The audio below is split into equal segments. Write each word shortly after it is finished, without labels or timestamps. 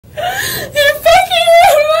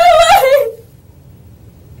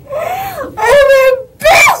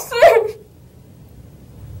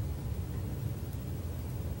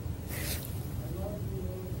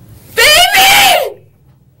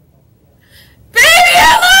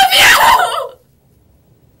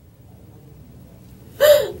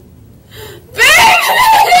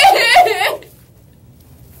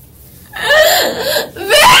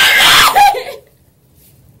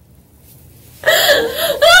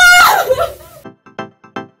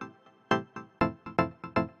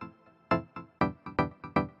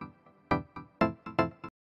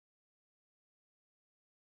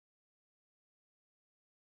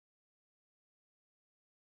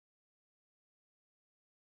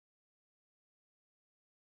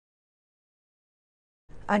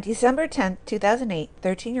On December 10, 2008,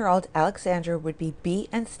 13-year-old Aleksandra would be beat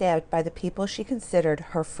and stabbed by the people she considered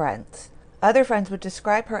her friends. Other friends would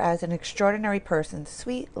describe her as an extraordinary person,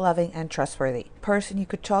 sweet, loving, and trustworthy. A person you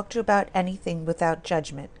could talk to about anything without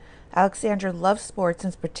judgment. Aleksandra loved sports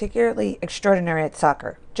and was particularly extraordinary at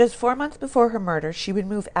soccer. Just 4 months before her murder, she would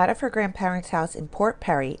move out of her grandparents' house in Port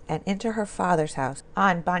Perry and into her father's house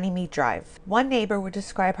on Bonnie Mead Drive. One neighbor would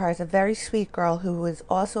describe her as a very sweet girl who was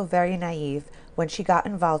also very naive when she got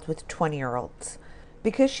involved with 20-year-olds.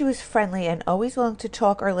 Because she was friendly and always willing to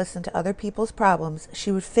talk or listen to other people's problems, she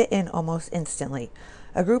would fit in almost instantly.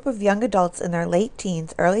 A group of young adults in their late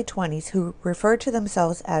teens, early 20s, who referred to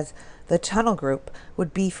themselves as the Tunnel Group,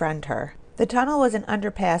 would befriend her. The tunnel was an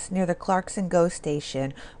underpass near the Clarkson GO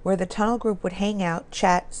station where the Tunnel Group would hang out,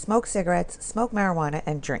 chat, smoke cigarettes, smoke marijuana,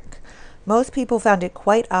 and drink. Most people found it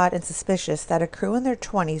quite odd and suspicious that a crew in their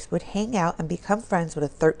 20s would hang out and become friends with a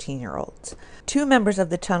 13-year-old. Two members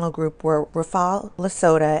of the Tunnel Group were Rafal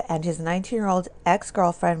Lasota and his 19-year-old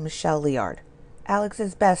ex-girlfriend Michelle Liard.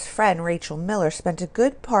 Alex's best friend, Rachel Miller, spent a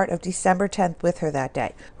good part of December 10th with her that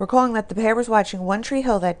day, recalling that the pair was watching One Tree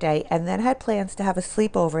Hill that day and then had plans to have a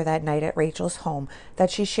sleepover that night at Rachel's home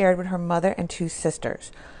that she shared with her mother and two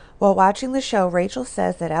sisters. While watching the show, Rachel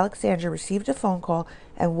says that Aleksandra received a phone call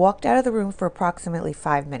and walked out of the room for approximately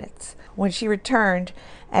 5 minutes. When she returned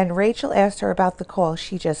and Rachel asked her about the call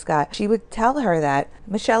she just got, she would tell her that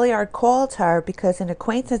Michelle Liard called her because an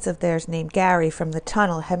acquaintance of theirs named Gary from the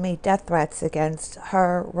tunnel had made death threats against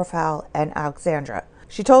her, Rafal, and Aleksandra.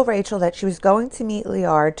 She told Rachel that she was going to meet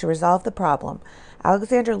Liard to resolve the problem.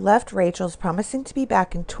 Aleksandra left Rachel's, promising to be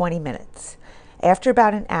back in 20 minutes. After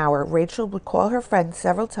about an hour, Rachel would call her friend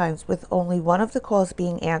several times with only one of the calls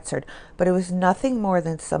being answered, but it was nothing more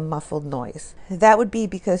than some muffled noise. That would be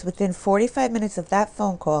because within 45 minutes of that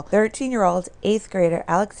phone call, 13-year-old 8th grader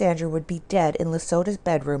Aleksandra would be dead in Lasota's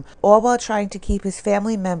bedroom, all while trying to keep his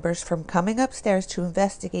family members from coming upstairs to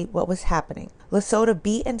investigate what was happening. Lasota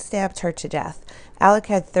beat and stabbed her to death. Alec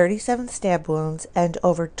had 37 stab wounds and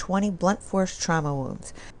over 20 blunt force trauma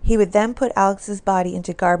wounds. He would then put Alex's body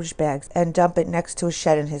into garbage bags and dump it next to a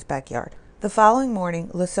shed in his backyard. The following morning,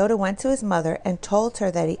 Lasota went to his mother and told her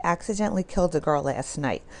that he accidentally killed the girl last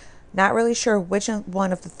night. Not really sure which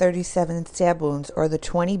one of the 37 stab wounds or the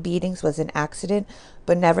 20 beatings was an accident,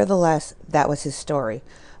 but nevertheless, that was his story.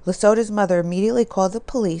 Lasota's mother immediately called the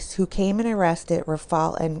police, who came and arrested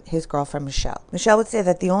Rafal and his girlfriend Michelle. Michelle would say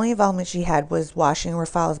that the only involvement she had was washing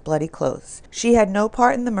Rafal's bloody clothes. She had no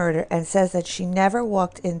part in the murder and says that she never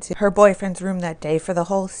walked into her boyfriend's room that day for the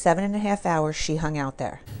whole 7.5 hours she hung out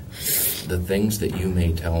there. The things that you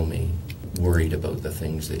may tell me, worried about the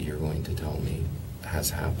things that you're going to tell me, has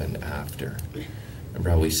happened after. And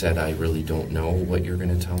probably said, I really don't know what you're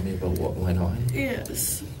going to tell me about what went on.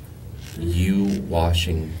 Yes. You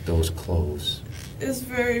washing those clothes is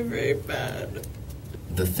very, very bad.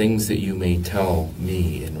 The things that you may tell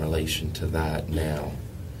me in relation to that now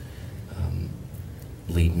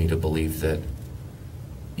lead me to believe that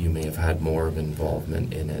you may have had more of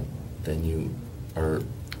involvement in it than you are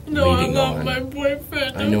No, I leading love on. my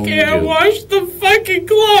boyfriend. I know Okay, you I do. washed the fucking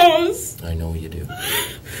clothes. I know you do.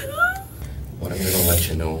 What I'm going to let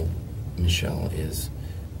you know, Michelle, is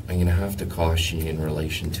I'm going to have to caution you in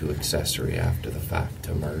relation to accessory after the fact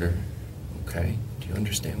to murder. Okay? Do you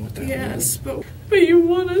understand what that Yes, means? but you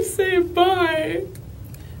want to say bye.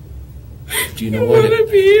 Do you know You what want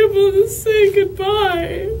to be able to say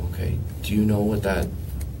goodbye. Okay. Do you know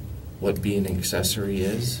what being an accessory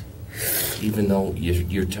is? Even though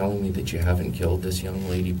you're telling me that you haven't killed this young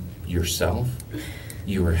lady yourself,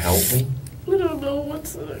 you were helping? I don't know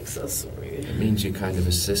what's an accessory. It means you kind of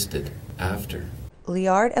assisted after.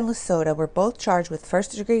 Liard and Lasota were both charged with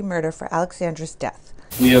first-degree murder for Aleksandra's death.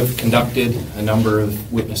 We have conducted a number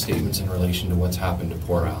of witness statements in relation to what's happened to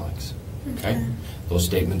poor Alex. Okay? Those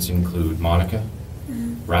statements include Monica,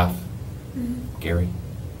 Raph, Gary.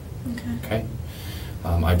 Okay?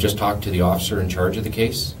 I've just talked to the officer in charge of the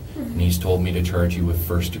case, and he's told me to charge you with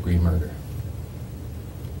first-degree murder.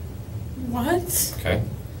 What? Okay?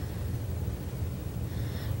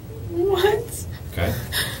 What? Okay?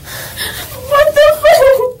 What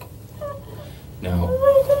the fuck? Now,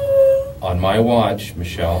 on my watch,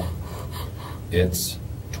 Michelle, it's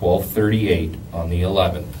 12:38 on the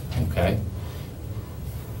 11th, okay?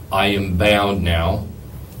 I am bound now,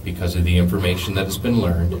 because of the information that has been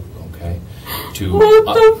learned, okay, to...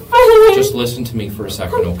 What the fuck? Just listen to me for a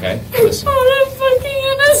second, okay? Listen. I'm fucking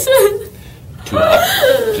innocent.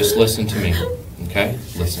 Just listen to me, okay?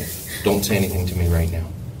 Listen. Don't say anything to me right now,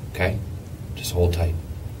 okay? Just hold tight.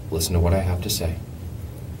 Listen to what I have to say.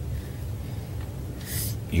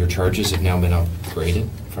 Your charges have now been upgraded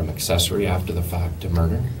from accessory after the fact to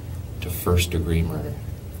murder to first-degree murder,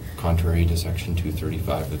 contrary to Section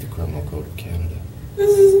 235 of the Criminal Code of Canada. This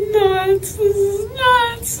is nuts. This is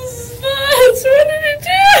nuts. This is nuts. What did you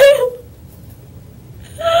do?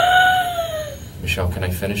 Michelle, can I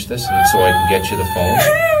finish this and so I can get you the phone?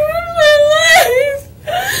 My life.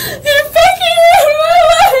 You fucking ruined my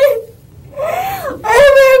life.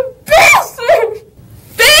 I'm a bastard.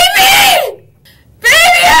 Baby!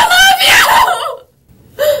 Baby, I love you!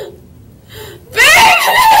 Baby!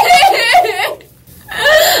 Baby!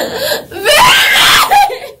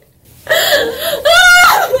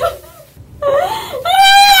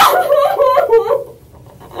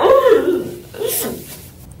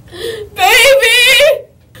 Baby!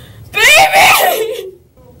 Baby!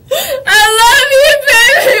 I love you,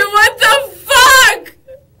 baby! What the fuck?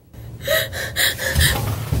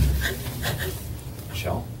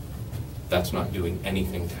 Michelle, that's not doing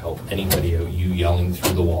anything to help anybody out, you yelling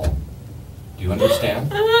through the wall. Do you understand?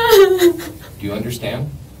 Do you understand?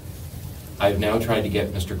 I've now tried to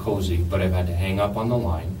get Mr. Cozy, but I've had to hang up on the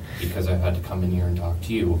line because I've had to come in here and talk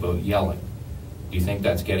to you about yelling. Do you think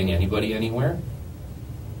that's getting anybody anywhere?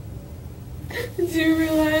 Do you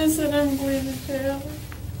realize that I'm going to fail?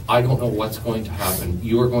 I don't know what's going to happen.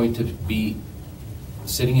 You are going to be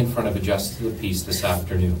sitting in front of a justice of the peace this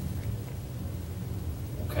afternoon.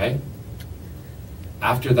 Okay?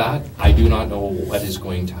 After that, I do not know what is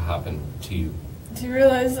going to happen to you. Do you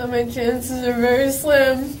realize that my chances are very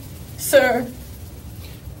slim, sir?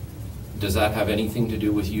 Does that have anything to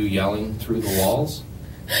do with you yelling through the walls?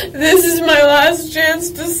 This is my last chance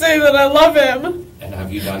to say that I love him. And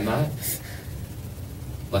have you done that?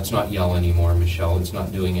 Let's not yell anymore, Michelle. It's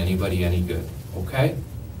not doing anybody any good, okay?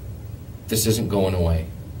 This isn't going away.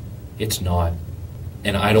 It's not.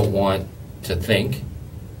 And I don't want to think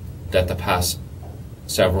that the past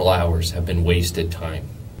several hours have been wasted time.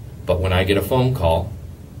 But when I get a phone call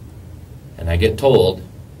and I get told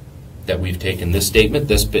that we've taken this statement,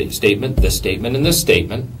 this statement, this statement, and this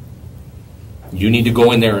statement, you need to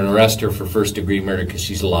go in there and arrest her for first-degree murder because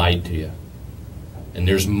she's lied to you. And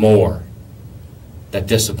there's more. That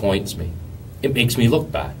disappoints me. It makes me look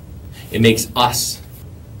bad. It makes us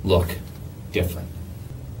look different.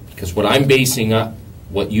 Because what I'm basing up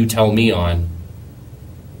what you tell me on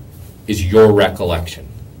is your recollection.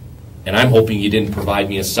 And I'm hoping you didn't provide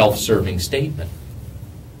me a self-serving statement.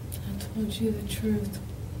 I told you the truth.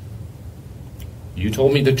 You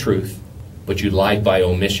told me the truth, but you lied by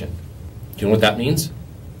omission. Do you know what that means?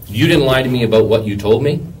 You didn't lie to me about what you told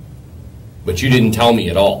me, but you didn't tell me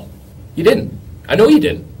at all. You didn't. I know you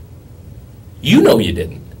didn't. You know you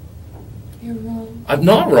didn't. You're wrong. I'm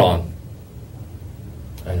not wrong.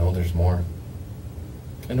 I know there's more.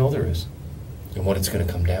 I know there is. And what it's going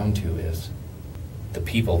to come down to is the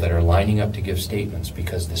people that are lining up to give statements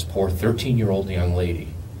because this poor 13-year-old young lady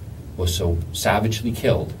was so savagely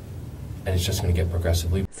killed, and it's just going to get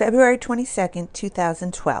progressively. February 22nd,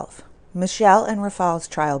 2012. Michelle and Rafal's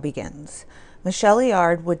trial begins. Michelle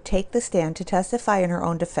Liard would take the stand to testify in her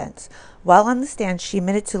own defense. While on the stand, she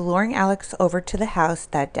admitted to luring Alex over to the house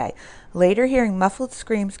that day, later hearing muffled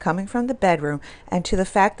screams coming from the bedroom, and to the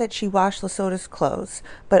fact that she washed Lasota's clothes.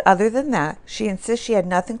 But other than that, she insists she had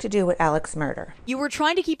nothing to do with Alex's murder. You were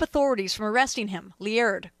trying to keep authorities from arresting him,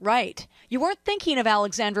 Liard, right? You weren't thinking of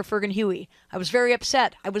Aleksandra Firgan-Hewie. I was very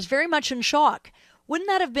upset. I was very much in shock. Wouldn't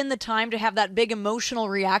that have been the time to have that big emotional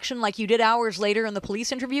reaction like you did hours later in the police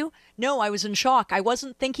interview? No, I was in shock. I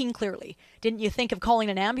wasn't thinking clearly. Didn't you think of calling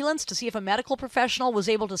an ambulance to see if a medical professional was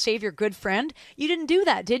able to save your good friend? You didn't do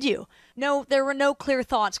that, did you? No, there were no clear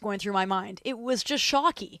thoughts going through my mind. It was just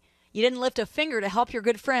shocky. You didn't lift a finger to help your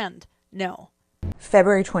good friend. No.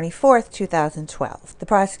 February 24th, 2012. The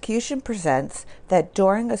prosecution presents that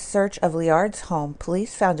during a search of Liard's home,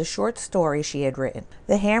 police found a short story she had written.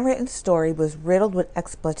 The handwritten story was riddled with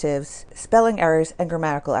expletives, spelling errors, and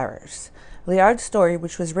grammatical errors. Liard's story,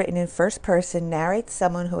 which was written in first person, narrates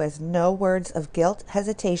someone who has no words of guilt,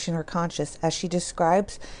 hesitation, or conscience as she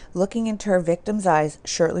describes looking into her victim's eyes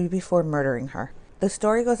shortly before murdering her. The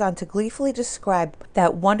story goes on to gleefully describe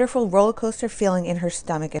that wonderful roller coaster feeling in her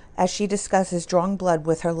stomach as she discusses drawing blood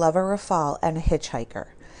with her lover Rafal and a hitchhiker.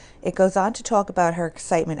 It goes on to talk about her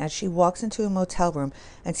excitement as she walks into a motel room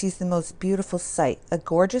and sees the most beautiful sight, a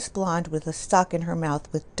gorgeous blonde with a sock in her mouth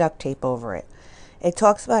with duct tape over it. It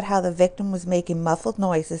talks about how the victim was making muffled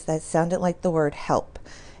noises that sounded like the word help.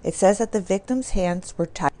 It says that the victim's hands were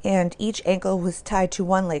tied and each ankle was tied to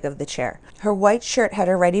one leg of the chair. Her white shirt had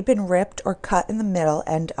already been ripped or cut in the middle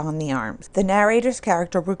and on the arms. The narrator's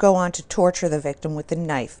character would go on to torture the victim with a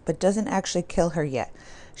knife, but doesn't actually kill her yet.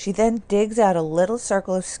 She then digs out a little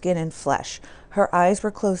circle of skin and flesh. Her eyes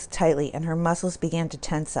were closed tightly and her muscles began to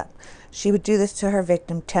tense up. She would do this to her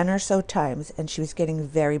victim 10 or so times, and she was getting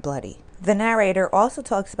very bloody. The narrator also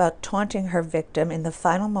talks about taunting her victim in the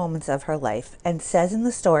final moments of her life and says in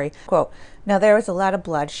the story, quote, "Now there was a lot of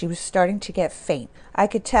blood. She was starting to get faint. I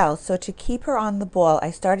could tell, so to keep her on the ball,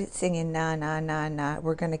 I started singing, na, na, na, na,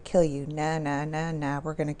 we're going to kill you, na, na, na, na,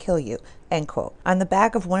 we're going to kill you," end quote. On the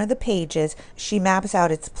back of one of the pages, she maps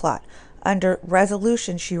out its plot. Under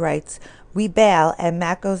resolution, she writes, "We bail, and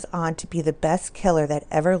Matt goes on to be the best killer that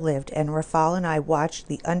ever lived, and Rafal and I watched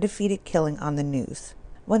the undefeated killing on the news."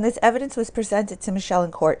 When this evidence was presented to Michelle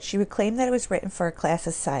in court, she would claim that it was written for a class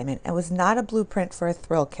assignment and was not a blueprint for a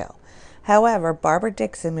thrill kill. However, Barbara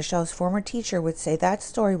Dixon, Michelle's former teacher, would say that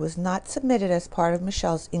story was not submitted as part of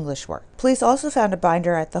Michelle's English work. Police also found a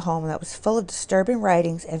binder at the home that was full of disturbing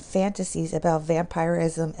writings and fantasies about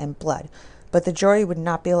vampirism and blood, but the jury would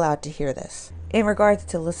not be allowed to hear this. In regards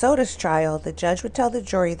to Lesoto's trial, the judge would tell the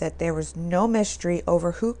jury that there was no mystery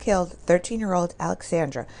over who killed 13-year-old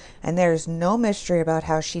Aleksandra, and there is no mystery about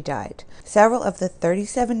how she died. Several of the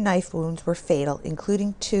 37 knife wounds were fatal,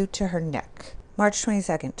 including 2 to her neck. March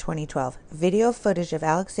 22, 2012. Video footage of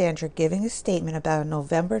Aleksandra giving a statement about a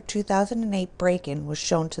November 2008 break-in was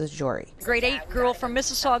shown to the jury. Grade 8 girl from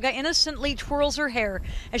Mississauga innocently twirls her hair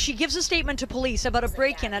as she gives a statement to police about a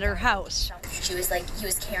break-in at her house. She was like, he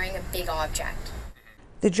was carrying a big object.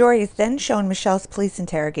 The jury is then shown Michelle's police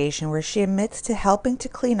interrogation, where she admits to helping to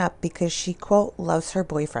clean up because she, quote, loves her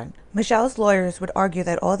boyfriend. Michelle's lawyers would argue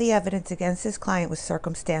that all the evidence against his client was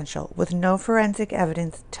circumstantial, with no forensic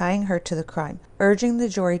evidence tying her to the crime, urging the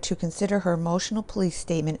jury to consider her emotional police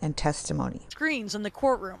statement and testimony. Screens in the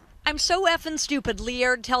courtroom. "I'm so effing stupid,"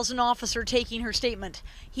 Liard tells an officer taking her statement.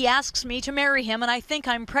 "He asks me to marry him and I think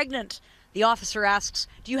I'm pregnant." The officer asks,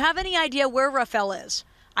 "Do you have any idea where Rafael is?"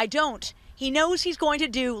 "I don't. He knows he's going to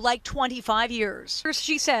do like 25 years. First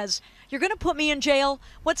she says, "You're going to put me in jail?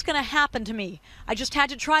 What's going to happen to me? I just had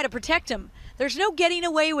to try to protect him. There's no getting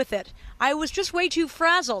away with it. I was just way too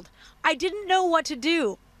frazzled. I didn't know what to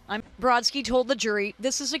do." Brodsky told the jury,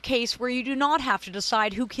 "This is a case where you do not have to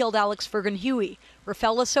decide who killed Alex Firgan-Hewie.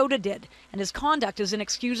 Rafael Lesota did, and his conduct is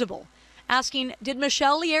inexcusable." Asking, "Did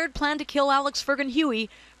Michelle Liard plan to kill Alex Firgan-Hewie?"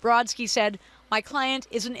 Brodsky said, "My client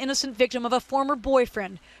is an innocent victim of a former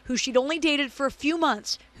boyfriend who she'd only dated for a few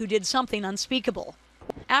months who did something unspeakable."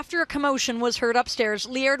 After a commotion was heard upstairs,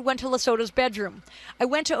 Liard went to Lesoto's bedroom. "I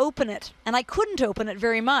went to open it, and I couldn't open it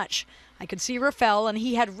very much. I could see Rafael, and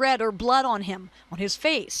he had red or blood on him, on his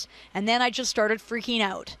face, and then I just started freaking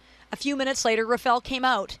out. A few minutes later, Rafael came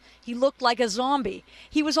out. He looked like a zombie.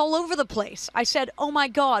 He was all over the place. I said, 'Oh my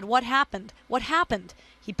God, what happened? What happened?'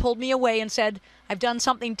 He pulled me away and said, 'I've done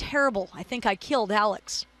something terrible. I think I killed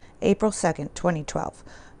Alex.'" April 2nd, 2012.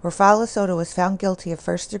 Rafael Lesota was found guilty of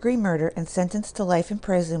first-degree murder and sentenced to life in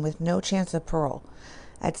prison with no chance of parole.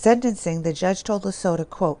 At sentencing, the judge told Lesota,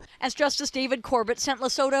 quote, As Justice David Corbett sent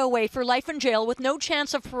Lesota away for life in jail with no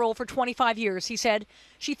chance of parole for 25 years, he said,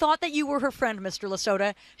 "She thought that you were her friend, Mr.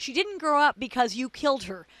 Lesota. She didn't grow up because you killed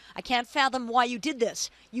her. I can't fathom why you did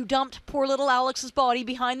this. You dumped poor little Alex's body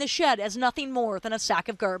behind the shed as nothing more than a sack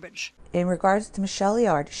of garbage." In regards to Michelle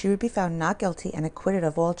Liard, she would be found not guilty and acquitted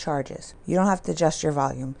of all charges. You don't have to adjust your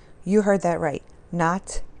volume. You heard that right.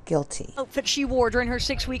 Not guilty. Outfit she wore during her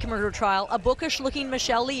 6-week murder trial, a bookish-looking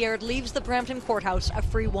Michelle Liard leaves the Brampton courthouse a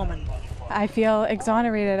free woman. I feel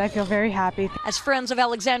exonerated. I feel very happy. As friends of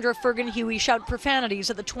Aleksandra Firgan-Hewie shout profanities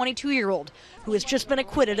at the 22-year-old who has just been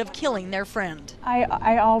acquitted of killing their friend.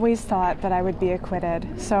 I always thought that I would be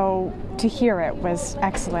acquitted, so to hear it was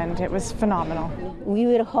excellent. It was phenomenal. We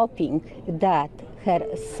were hoping that her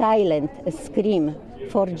silent scream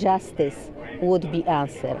for justice would be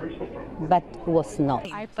answered, but was not.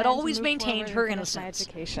 But always maintained her innocence.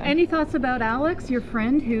 Any thoughts about Alex, your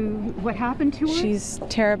friend, what happened to her? She's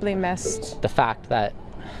terribly missed. The fact that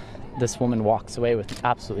this woman walks away with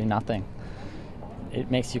absolutely nothing,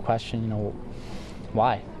 it makes you question,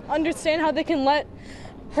 why? Understand how they can let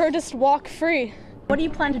her just walk free. What do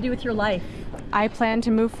you plan to do with your life? I plan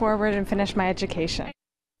to move forward and finish my education.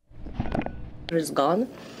 Is gone.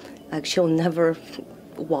 Like she'll never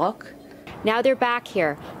walk. Now they're back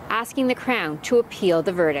here, asking the Crown to appeal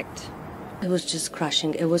the verdict. It was just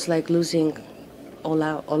crushing. It was like losing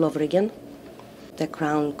all over again. The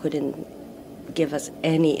Crown couldn't give us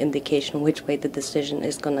any indication which way the decision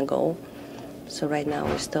is going to go. So right now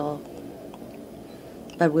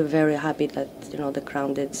but we're very happy that, the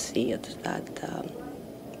Crown did see it, that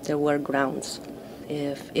there were grounds.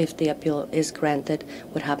 If the appeal is granted,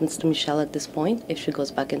 what happens to Michelle at this point, if she goes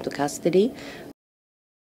back into custody?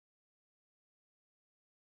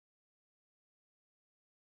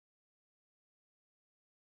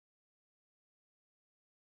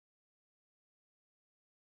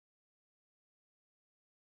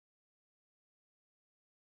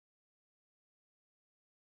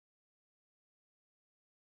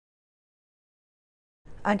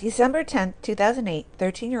 On December 10, 2008,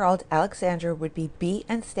 13-year-old Aleksandra would be beat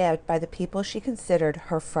and stabbed by the people she considered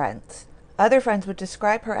her friends. Other friends would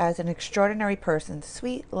describe her as an extraordinary person,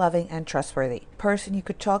 sweet, loving, and trustworthy. A person you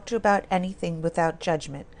could talk to about anything without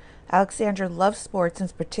judgment. Aleksandra loved sports and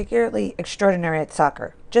was particularly extraordinary at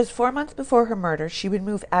soccer. Just 4 months before her murder, she would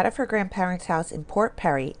move out of her grandparents' house in Port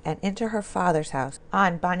Perry and into her father's house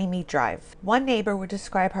on Bonnie Mead Drive. One neighbor would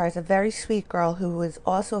describe her as a very sweet girl who was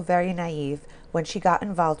also very naive when she got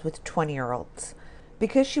involved with 20-year-olds.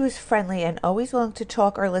 Because she was friendly and always willing to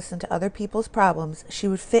talk or listen to other people's problems, she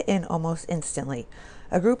would fit in almost instantly.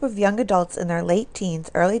 A group of young adults in their late teens,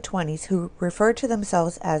 early 20s, who referred to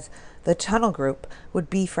themselves as the Tunnel Group, would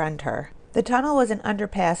befriend her. The tunnel was an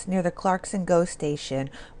underpass near the Clarkson GO station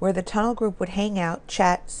where the Tunnel Group would hang out,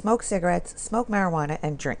 chat, smoke cigarettes, smoke marijuana,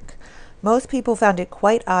 and drink. Most people found it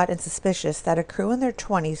quite odd and suspicious that a crew in their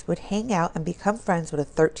 20s would hang out and become friends with a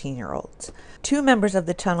 13-year-old. Two members of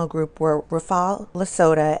the Tunnel Group were Rafael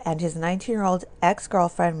Lasota and his 19-year-old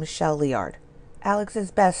ex-girlfriend Michelle Liard.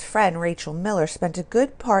 Alex's best friend, Rachel Miller, spent a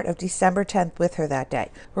good part of December 10th with her that day,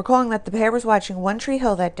 recalling that the pair was watching One Tree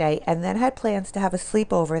Hill that day and then had plans to have a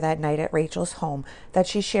sleepover that night at Rachel's home that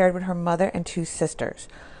she shared with her mother and two sisters.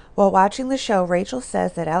 While watching the show, Rachel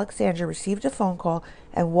says that Aleksandra received a phone call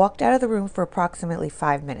and walked out of the room for approximately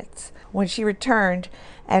 5 minutes. When she returned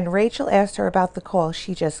and Rachel asked her about the call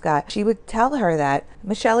she just got, she would tell her that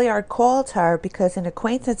Michelle Liard called her because an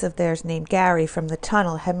acquaintance of theirs named Gary from the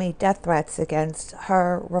tunnel had made death threats against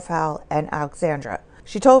her, Rafael, and Aleksandra.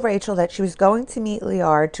 She told Rachel that she was going to meet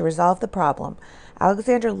Liard to resolve the problem.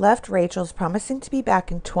 Aleksandra left Rachel's, promising to be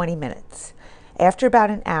back in 20 minutes. After about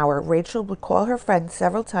an hour, Rachel would call her friend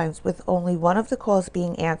several times with only one of the calls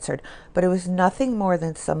being answered, but it was nothing more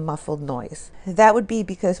than some muffled noise. That would be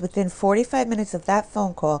because within 45 minutes of that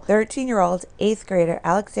phone call, 13-year-old 8th grader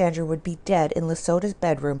Aleksandra would be dead in Lasota's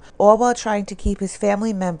bedroom, all while trying to keep his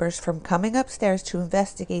family members from coming upstairs to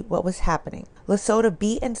investigate what was happening. Lasota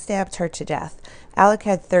beat and stabbed her to death. Alec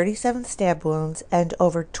had 37 stab wounds and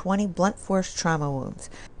over 20 blunt force trauma wounds.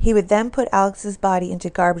 He would then put Alex's body into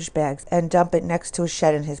garbage bags and dump it next to a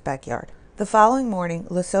shed in his backyard. The following morning,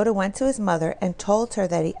 Lasota went to his mother and told her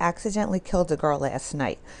that he accidentally killed the girl last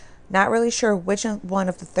night. Not really sure which one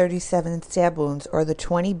of the 37 stab wounds or the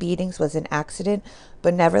 20 beatings was an accident,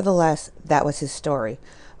 but nevertheless, that was his story.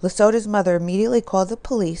 Lasota's mother immediately called the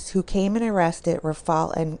police, who came and arrested Rafael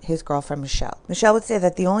and his girlfriend Michelle. Michelle would say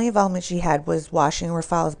that the only involvement she had was washing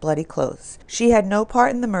Rafael's bloody clothes. She had no part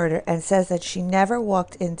in the murder and says that she never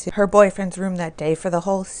walked into her boyfriend's room that day for the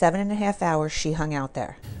whole 7.5 hours she hung out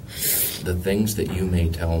there. The things that you may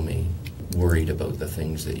tell me, worried about the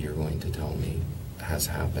things that you're going to tell me, has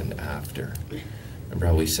happened after. Remember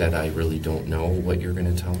how we said I really don't know what you're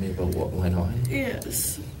going to tell me about what went on?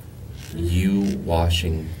 Yes. You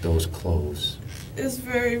washing those clothes It's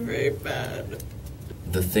very, very bad.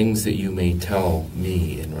 The things that you may tell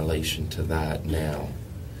me in relation to that now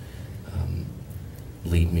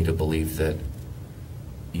lead me to believe that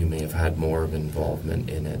you may have had more of involvement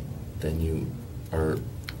in it than you are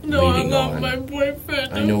No, I leading love on. my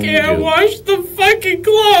boyfriend. I know Okay, you I do. washed the fucking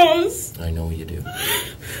clothes. I know you do.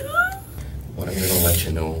 What I'm going to let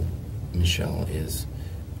you know, Michelle, is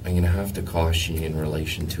I'm going to have to caution you in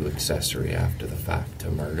relation to accessory after the fact to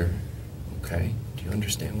murder. Okay? Do you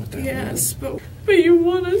understand what that means? Yes, but you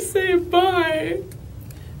want to say bye.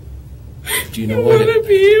 Do you know You what want to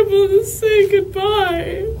be able to say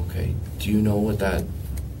goodbye. Okay. Do you know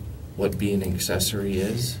what being an accessory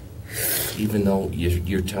is? Even though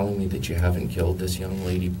you're telling me that you haven't killed this young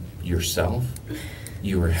lady yourself,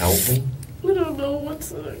 you were helping? I don't know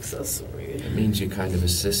what's an accessory. It means you kind of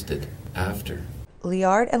assisted after.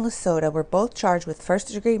 Liard and Lasota were both charged with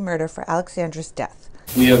first-degree murder for Aleksandra's death.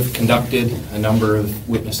 We have conducted a number of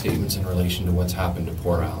witness statements in relation to what's happened to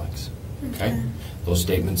poor Alex. Okay? Those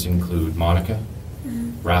statements include Monica,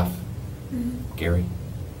 Raph, Gary.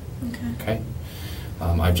 Okay?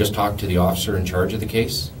 I've just talked to the officer in charge of the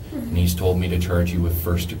case, and he's told me to charge you with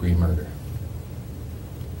first-degree murder.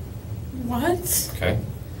 What? Okay?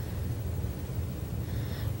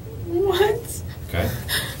 What? Okay?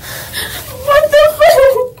 What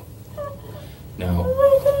the fuck? Now,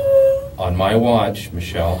 on my watch,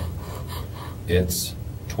 Michelle, it's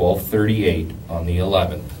 12:38 on the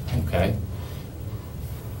 11th, okay?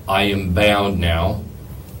 I am bound now,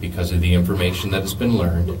 because of the information that has been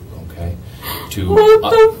learned, okay, to... What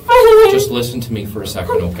the fuck? Just listen to me for a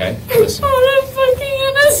second, okay? Listen. I'm fucking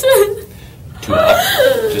innocent.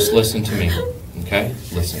 Just listen to me, okay?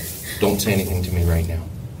 Listen. Don't say anything to me right now,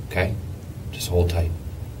 okay? Just hold tight.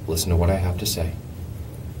 Listen to what I have to say.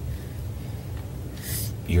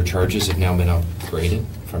 Your charges have now been upgraded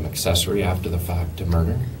from accessory after the fact to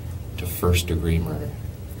murder to first-degree murder,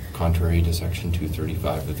 contrary to Section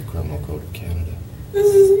 235 of the Criminal Code of Canada. This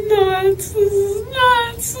is nuts. This is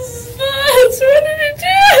nuts. This is nuts. What did you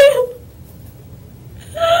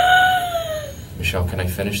do? Michelle, can I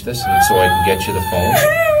finish this and so I can get you the phone?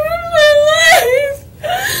 My life.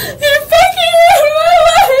 You fucking ruined my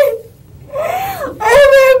life.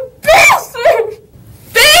 I'm a bastard.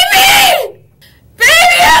 Baby!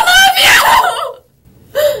 Baby, I love you!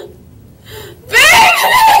 Baby!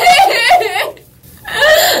 Baby!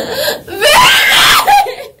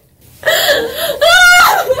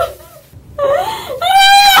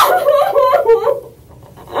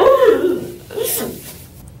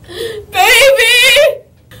 Baby!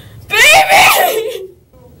 Baby!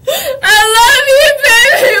 I love you,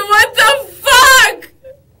 baby! What the fuck?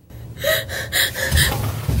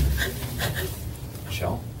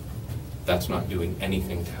 Michelle, that's not doing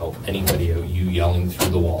anything to help anybody out, you yelling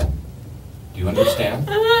through the wall. Do you understand?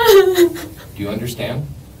 Do you understand?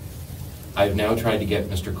 I've now tried to get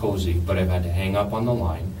Mr. Cozy, but I've had to hang up on the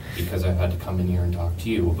line because I've had to come in here and talk to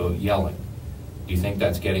you about yelling. Do you think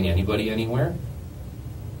that's getting anybody anywhere?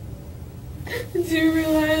 Do you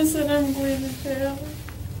realize that I'm going to fail?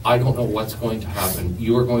 I don't know what's going to happen.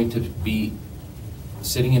 You are going to be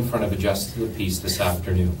sitting in front of a justice of the peace this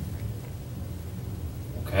afternoon.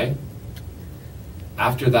 Okay?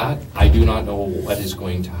 After that, I do not know what is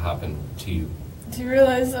going to happen to you. Do you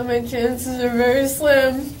realize that my chances are very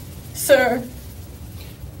slim, sir?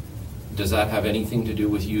 Does that have anything to do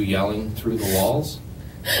with you yelling through the walls?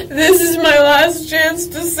 This is my last chance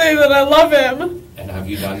to say that I love him. And have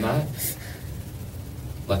you done that?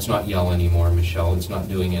 Let's not yell anymore, Michelle. It's not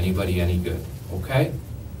doing anybody any good, okay?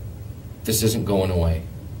 This isn't going away.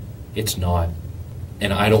 It's not.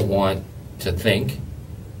 And I don't want to think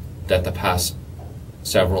that the past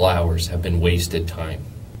several hours have been wasted time.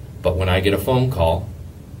 But when I get a phone call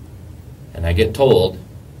and I get told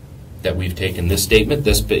that we've taken this statement,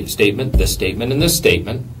 this statement, this statement, and this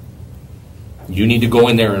statement, you need to go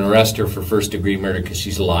in there and arrest her for first-degree murder because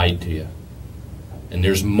she's lied to you. And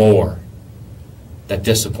there's more. That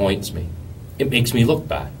disappoints me. It makes me look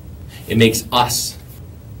bad. It makes us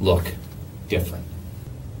look different.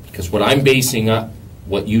 Because what I'm basing up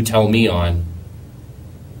what you tell me on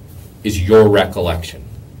is your recollection.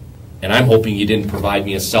 And I'm hoping you didn't provide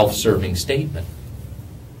me a self-serving statement.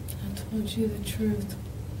 I told you the truth.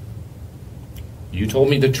 You told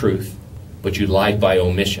me the truth, but you lied by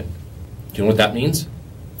omission. Do you know what that means?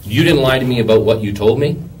 You didn't lie to me about what you told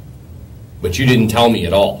me, but you didn't tell me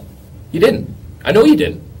at all. You didn't. I know you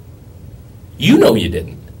didn't. You know you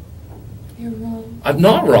didn't. You're wrong. I'm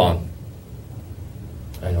not wrong.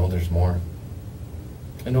 I know there's more.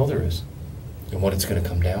 I know there is. And what it's going to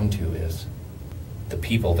come down to is the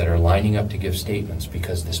people that are lining up to give statements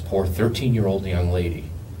because this poor 13-year-old young lady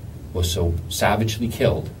was so savagely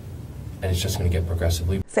killed, and it's just going to get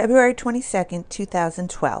progressively. February 22nd,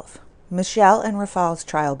 2012. Michelle and Rafal's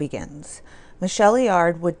trial begins. Michelle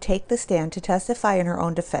Liard would take the stand to testify in her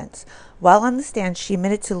own defense. While on the stand, she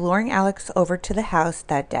admitted to luring Alex over to the house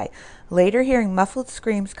that day, later hearing muffled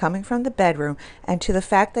screams coming from the bedroom and to the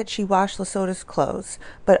fact that she washed Lasota's clothes.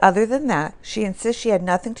 But other than that, she insists she had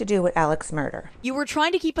nothing to do with Alex's murder. You were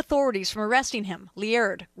trying to keep authorities from arresting him,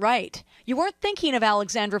 Liard, right? You weren't thinking of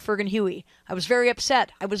Aleksandra Firgan-Hewie. I was very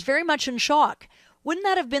upset. I was very much in shock. Wouldn't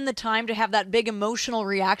that have been the time to have that big emotional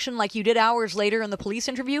reaction like you did hours later in the police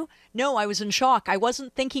interview? No, I was in shock. I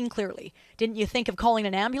wasn't thinking clearly. Didn't you think of calling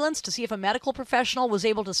an ambulance to see if a medical professional was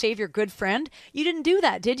able to save your good friend? You didn't do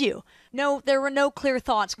that, did you? No, there were no clear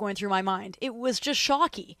thoughts going through my mind. It was just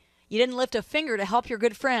shocky. You didn't lift a finger to help your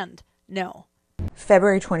good friend. No.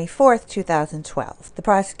 February 24th, 2012. The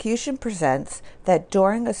prosecution presents that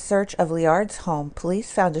during a search of Liard's home,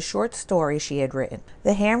 police found a short story she had written.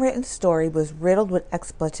 The handwritten story was riddled with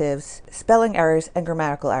expletives, spelling errors, and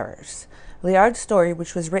grammatical errors. Liard's story,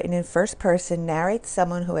 which was written in first person, narrates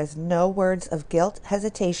someone who has no words of guilt,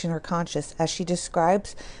 hesitation, or conscience as she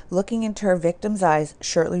describes looking into her victim's eyes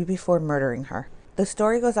shortly before murdering her. The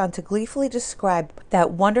story goes on to gleefully describe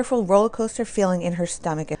that wonderful roller coaster feeling in her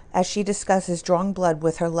stomach as she discusses drawing blood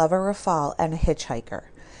with her lover Rafal and a hitchhiker.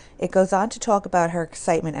 It goes on to talk about her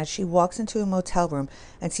excitement as she walks into a motel room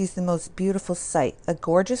and sees the most beautiful sight, a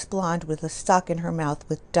gorgeous blonde with a sock in her mouth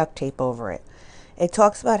with duct tape over it. It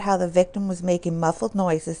talks about how the victim was making muffled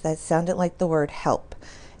noises that sounded like the word help.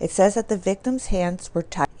 It says that the victim's hands were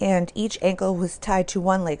tied and each ankle was tied to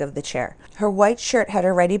one leg of the chair. Her white shirt had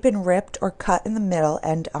already been ripped or cut in the middle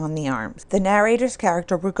and on the arms. The narrator's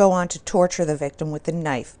character would go on to torture the victim with a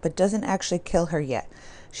knife, but doesn't actually kill her yet.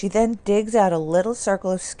 She then digs out a little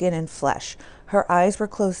circle of skin and flesh. Her eyes were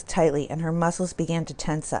closed tightly and her muscles began to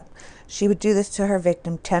tense up. She would do this to her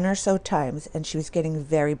victim 10 or so times, and she was getting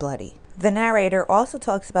very bloody. The narrator also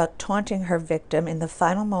talks about taunting her victim in the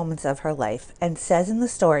final moments of her life and says in the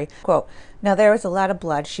story, quote, "Now there was a lot of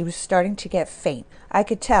blood. She was starting to get faint. I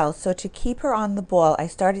could tell, so to keep her on the ball, I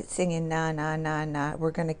started singing, na, na, na, na,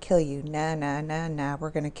 we're going to kill you, na, na, na, na, we're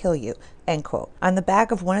going to kill you," end quote. On the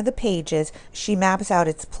back of one of the pages, she maps out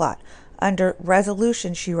its plot. Under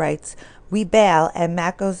resolution, she writes, "We bail, and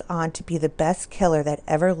Matt goes on to be the best killer that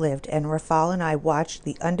ever lived, and Rafal and I watched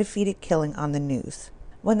the undefeated killing on the news."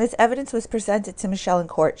 When this evidence was presented to Michelle in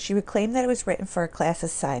court, she would claim that it was written for a class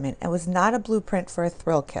assignment and was not a blueprint for a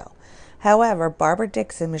thrill kill. However, Barbara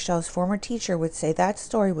Dixon, Michelle's former teacher, would say that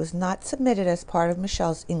story was not submitted as part of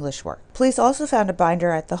Michelle's English work. Police also found a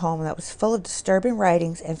binder at the home that was full of disturbing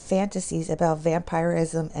writings and fantasies about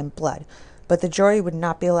vampirism and blood, but the jury would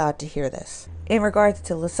not be allowed to hear this. In regards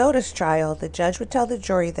to Lesoto's trial, the judge would tell the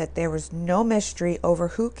jury that there was no mystery over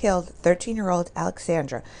who killed 13-year-old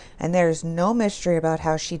Aleksandra, and there is no mystery about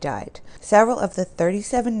how she died. Several of the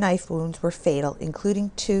 37 knife wounds were fatal,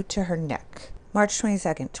 including 2 to her neck. March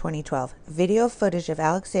 22, 2012. Video footage of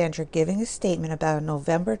Aleksandra giving a statement about a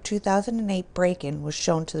November 2008 break-in was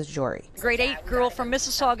shown to the jury. Grade 8 girl from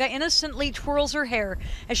Mississauga innocently twirls her hair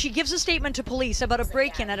as she gives a statement to police about a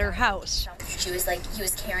break-in at her house. She was like, he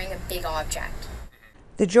was carrying a big object.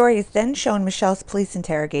 The jury is then shown Michelle's police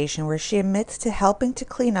interrogation, where she admits to helping to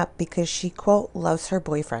clean up because she, quote, loves her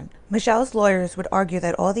boyfriend. Michelle's lawyers would argue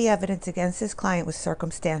that all the evidence against his client was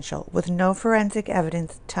circumstantial, with no forensic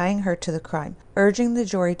evidence tying her to the crime, urging the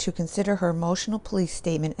jury to consider her emotional police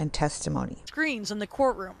statement and testimony. Screens in the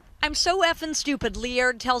courtroom. "I'm so effing stupid,"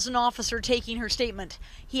 Liard tells an officer taking her statement.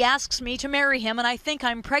 "He asks me to marry him and I think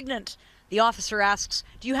I'm pregnant." The officer asks,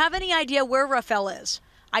 "Do you have any idea where Rafael is?"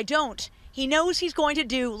 "I don't. He knows he's going to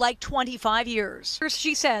do like 25 years. First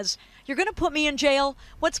she says, "You're going to put me in jail?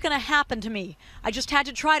 What's going to happen to me? I just had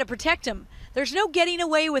to try to protect him. There's no getting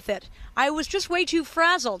away with it. I was just way too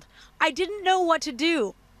frazzled. I didn't know what to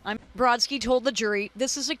do." Brodsky told the jury,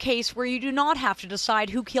 "This is a case where you do not have to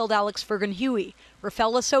decide who killed Alex Firgan-Hewie.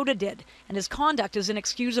 Rafael Lesota did, and his conduct is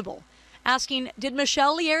inexcusable." Asking, "Did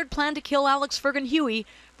Michelle Liard plan to kill Alex Firgan-Hewie?"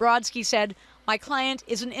 Brodsky said, "My client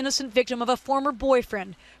is an innocent victim of a former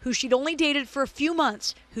boyfriend who she'd only dated for a few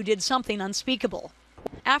months, who did something unspeakable."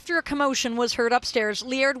 After a commotion was heard upstairs,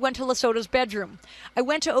 Liard went to Lesoto's bedroom. "I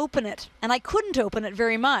went to open it, and I couldn't open it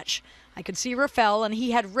very much. I could see Rafael, and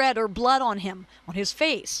he had red or blood on him, on his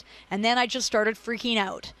face, and then I just started freaking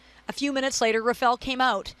out. A few minutes later, Rafael came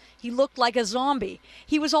out. He looked like a zombie.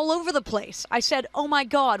 He was all over the place. I said, 'Oh my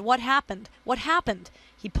God, what happened? What happened?'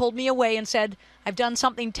 He pulled me away and said, 'I've done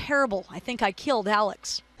something terrible. I think I killed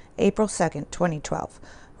Alex.'" April 2nd, 2012.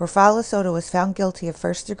 Rafael Lesota was found guilty of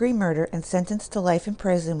first-degree murder and sentenced to life in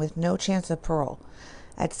prison with no chance of parole.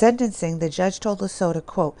 At sentencing, the judge told Lesota,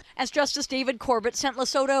 quote, As Justice David Corbett sent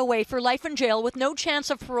Lesota away for life in jail with no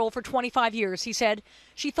chance of parole for 25 years, he said,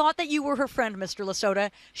 "She thought that you were her friend, Mr.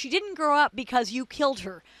 Lesota. She didn't grow up because you killed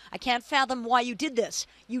her. I can't fathom why you did this.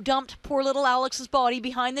 You dumped poor little Alex's body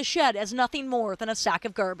behind the shed as nothing more than a sack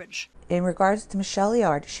of garbage." In regards to Michelle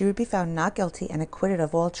Liard, she would be found not guilty and acquitted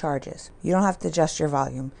of all charges. You don't have to adjust your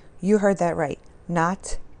volume. You heard that right.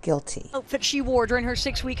 Not guilty. Outfit she wore during her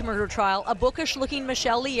 6-week murder trial, a bookish-looking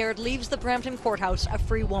Michelle Liard leaves the Brampton courthouse a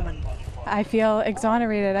free woman. I feel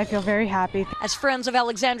exonerated. I feel very happy. As friends of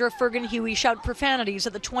Aleksandra Firgan-Hewie shout profanities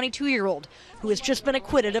at the 22-year-old who has just been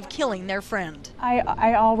acquitted of killing their friend.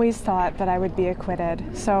 I always thought that I would be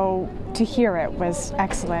acquitted, so to hear it was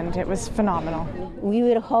excellent. It was phenomenal. We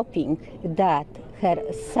were hoping that her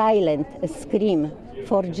silent scream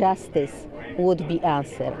for justice would be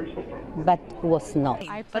answered, but was not.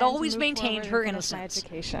 But always maintained her innocence.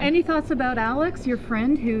 Any thoughts about Alex, your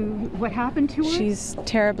friend, what happened to her? She's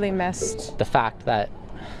terribly missed. The fact that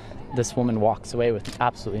this woman walks away with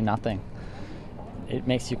absolutely nothing, it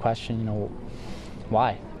makes you question,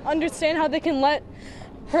 why? Understand how they can let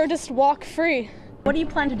her just walk free. What do you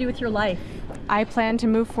plan to do with your life? I plan to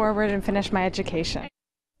move forward and finish my education.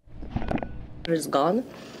 She's gone.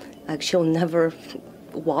 Like, she'll never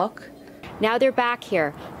walk. Now they're back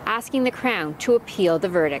here, asking the Crown to appeal the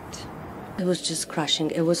verdict. It was just crushing.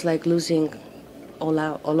 It was like losing all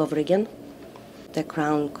over again. The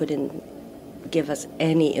Crown couldn't give us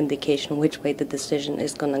any indication which way the decision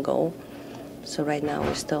is going to go. So right now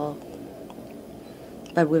we're still...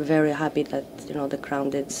 But we're very happy that, the Crown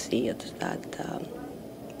did see it, that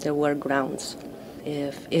there were grounds.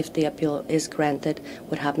 If the appeal is granted,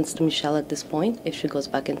 what happens to Michelle at this point, if she goes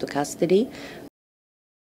back into custody?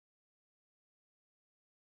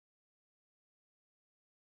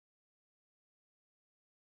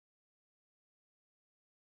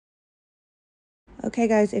 Okay,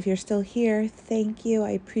 guys, if you're still here, thank you.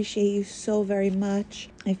 I appreciate you so very much.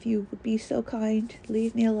 If you would be so kind,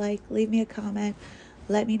 leave me a like, leave me a comment.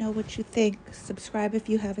 Let me know what you think. Subscribe if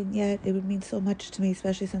you haven't yet. It would mean so much to me,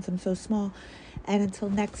 especially since I'm so small. And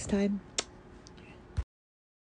until next time,